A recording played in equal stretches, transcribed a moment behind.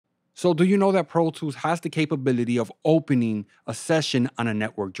So do you know that Pro Tools has the capability of opening a session on a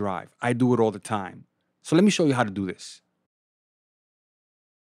network drive? I do it all the time. So let me show you how to do this.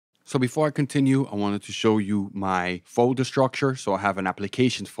 So before I continue, I wanted to show you my folder structure. So I have an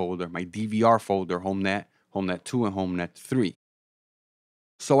applications folder, my DVR folder, HomeNet, HomeNet 2, and HomeNet 3.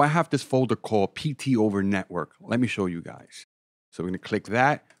 So I have this folder called PT over network. Let me show you guys. So we're going to click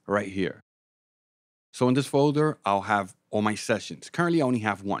that right here. So in this folder, I'll have all my sessions. Currently, I only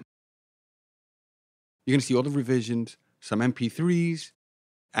have one. You're going to see all the revisions, some MP3s,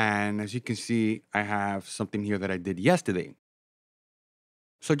 and as you can see, I have something here that I did yesterday.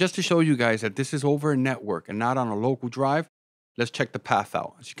 So just to show you guys that this is over a network and not on a local drive, let's check the path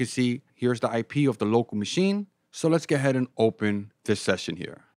out. As you can see, here's the IP of the local machine. So let's go ahead and open this session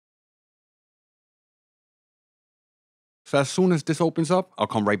here. So as soon as this opens up, I'll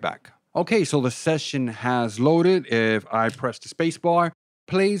come right back. Okay, so the session has loaded. If I press the space bar,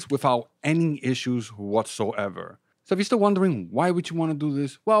 plays without any issues whatsoever. So if you're still wondering, why would you want to do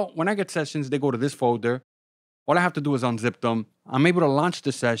this? Well, when I get sessions, they go to this folder. All I have to do is unzip them. I'm able to launch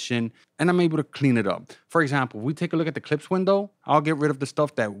the session and I'm able to clean it up. For example, we take a look at the clips window. I'll get rid of the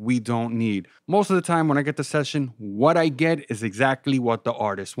stuff that we don't need. Most of the time when I get the session, what I get is exactly what the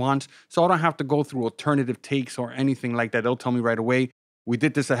artist wants. So I don't have to go through alternative takes or anything like that. They'll tell me right away, we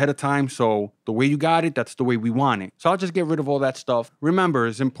did this ahead of time. So the way you got it, that's the way we want it. So I'll just get rid of all that stuff. Remember,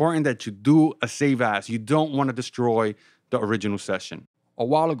 it's important that you do a save as. You don't want to destroy the original session. A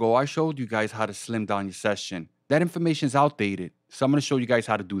while ago, I showed you guys how to slim down your session. That information is outdated, so I'm going to show you guys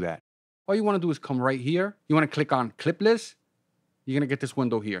how to do that. All you want to do is come right here. You want to click on Clip List. You're going to get this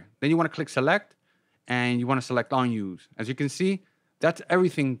window here. Then you want to click Select, and you want to select Unused. As you can see, that's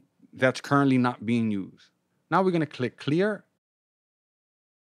everything that's currently not being used. Now we're going to click Clear.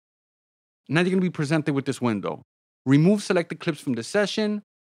 Now you're going to be presented with this window. Remove selected clips from the session,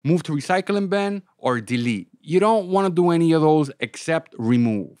 move to Recycle and Bend, or Delete. You don't want to do any of those except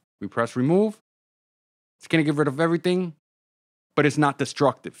Remove. We press Remove. It's going to get rid of everything, but it's not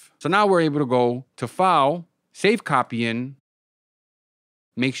destructive. So now we're able to go to File, Save Copy In.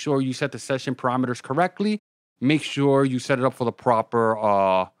 Make sure you set the session parameters correctly. Make sure you set it up for the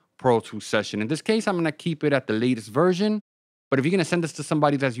proper Pro Tools session. In this case, I'm going to keep it at the latest version. But if you're going to send this to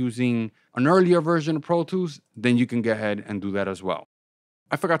somebody that's using an earlier version of Pro Tools, then you can go ahead and do that as well.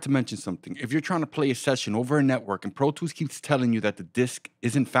 I forgot to mention something. If you're trying to play a session over a network and Pro Tools keeps telling you that the disk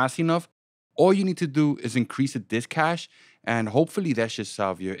isn't fast enough, all you need to do is increase the disk cache, and hopefully that should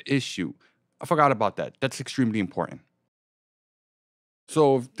solve your issue. I forgot about that. That's extremely important.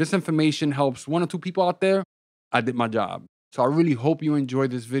 So if this information helps 1 or 2 people out there, I did my job. So I really hope you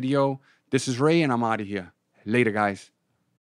enjoyed this video. This is Ray, and I'm out of here. Later, guys.